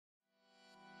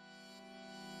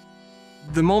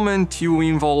The moment you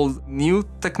involve new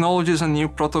technologies and new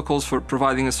protocols for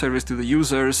providing a service to the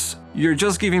users, you're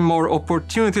just giving more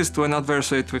opportunities to an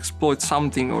adversary to exploit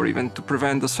something or even to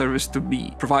prevent the service to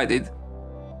be provided.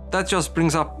 That just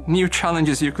brings up new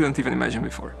challenges you couldn't even imagine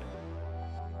before.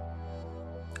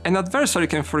 An adversary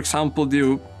can, for example,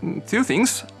 do two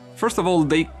things. First of all,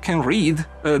 they can read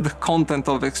the content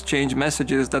of exchange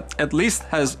messages that at least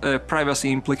has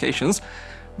privacy implications.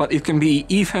 But it can be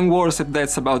even worse if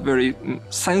that's about very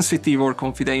sensitive or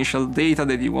confidential data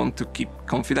that you want to keep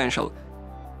confidential.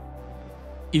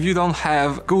 If you don't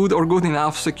have good or good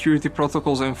enough security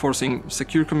protocols enforcing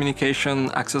secure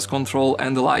communication, access control,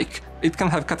 and the like, it can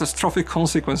have catastrophic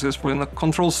consequences for a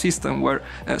control system where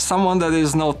someone that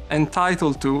is not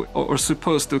entitled to or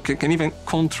supposed to can even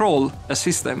control a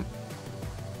system.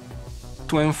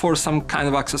 To enforce some kind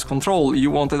of access control,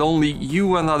 you wanted only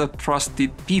you and other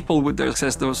trusted people would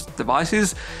access those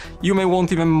devices. You may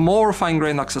want even more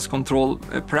fine-grained access control.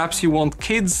 Perhaps you want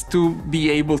kids to be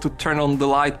able to turn on the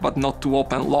light but not to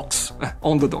open locks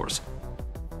on the doors.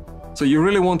 So you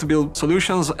really want to build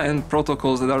solutions and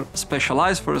protocols that are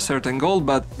specialized for a certain goal,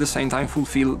 but at the same time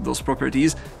fulfill those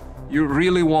properties. You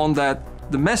really want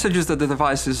that the messages that the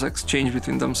devices exchange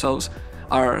between themselves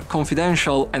are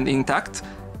confidential and intact.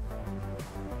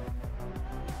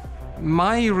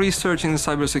 My research in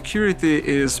cybersecurity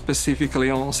is specifically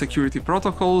on security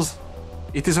protocols.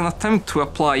 It is an attempt to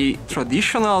apply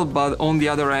traditional, but on the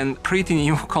other hand, pretty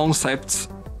new concepts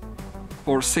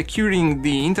for securing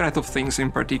the Internet of Things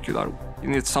in particular. You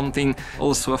need something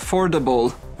also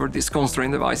affordable for these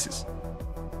constrained devices.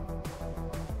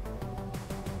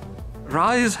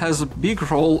 RISE has a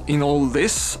big role in all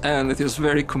this, and it is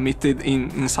very committed in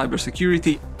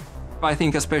cybersecurity. I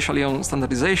think especially on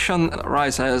standardization,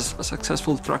 RISE has a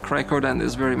successful track record and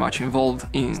is very much involved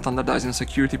in standardizing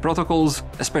security protocols,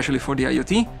 especially for the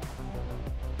IoT.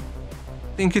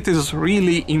 I think it is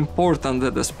really important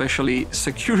that especially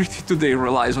security today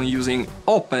relies on using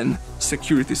open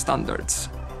security standards.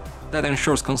 That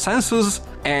ensures consensus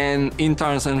and in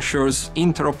turn ensures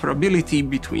interoperability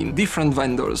between different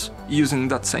vendors using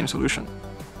that same solution.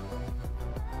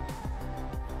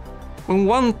 When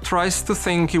one tries to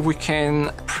think if we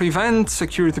can prevent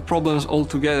security problems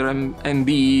altogether and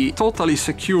be totally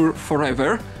secure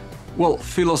forever, well,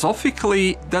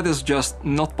 philosophically, that is just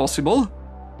not possible.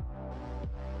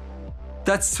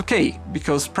 That's okay,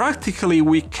 because practically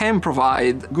we can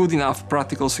provide good enough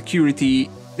practical security.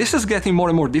 This is getting more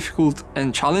and more difficult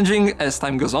and challenging as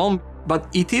time goes on, but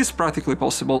it is practically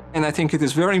possible, and I think it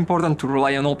is very important to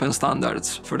rely on open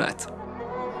standards for that.